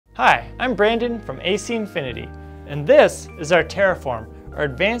Hi, I'm Brandon from AC Infinity, and this is our TERRAFORM, our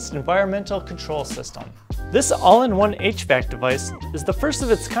Advanced Environmental Control System. This all-in-one HVAC device is the first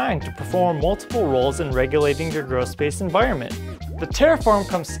of its kind to perform multiple roles in regulating your grow space environment. The TERRAFORM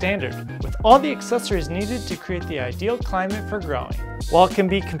comes standard with all the accessories needed to create the ideal climate for growing. While it can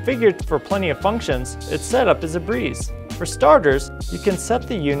be configured for plenty of functions, its setup is a breeze. For starters, you can set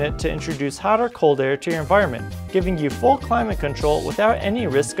the unit to introduce hot or cold air to your environment, giving you full climate control without any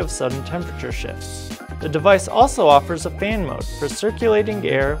risk of sudden temperature shifts. The device also offers a fan mode for circulating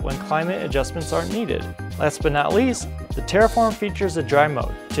air when climate adjustments aren't needed. Last but not least, the TERRAFORM features a dry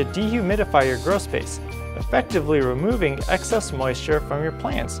mode to dehumidify your grow space, effectively removing excess moisture from your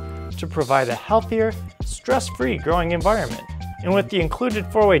plants to provide a healthier, stress-free growing environment. And with the included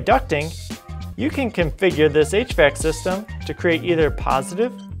 4-way ducting, you can configure this HVAC system to create either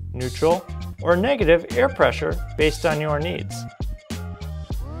positive, neutral, or negative air pressure based on your needs.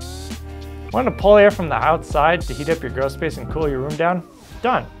 Want to pull air from the outside to heat up your grow space and cool your room down?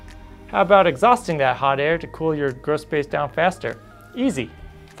 Done. How about exhausting that hot air to cool your grow space down faster? Easy.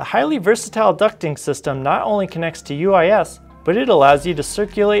 The highly versatile ducting system not only connects to UIS, but it allows you to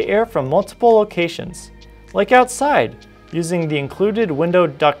circulate air from multiple locations, like outside, using the included window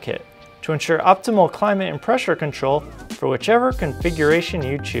duct kit to ensure optimal climate and pressure control for whichever configuration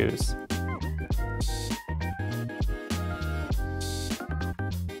you choose.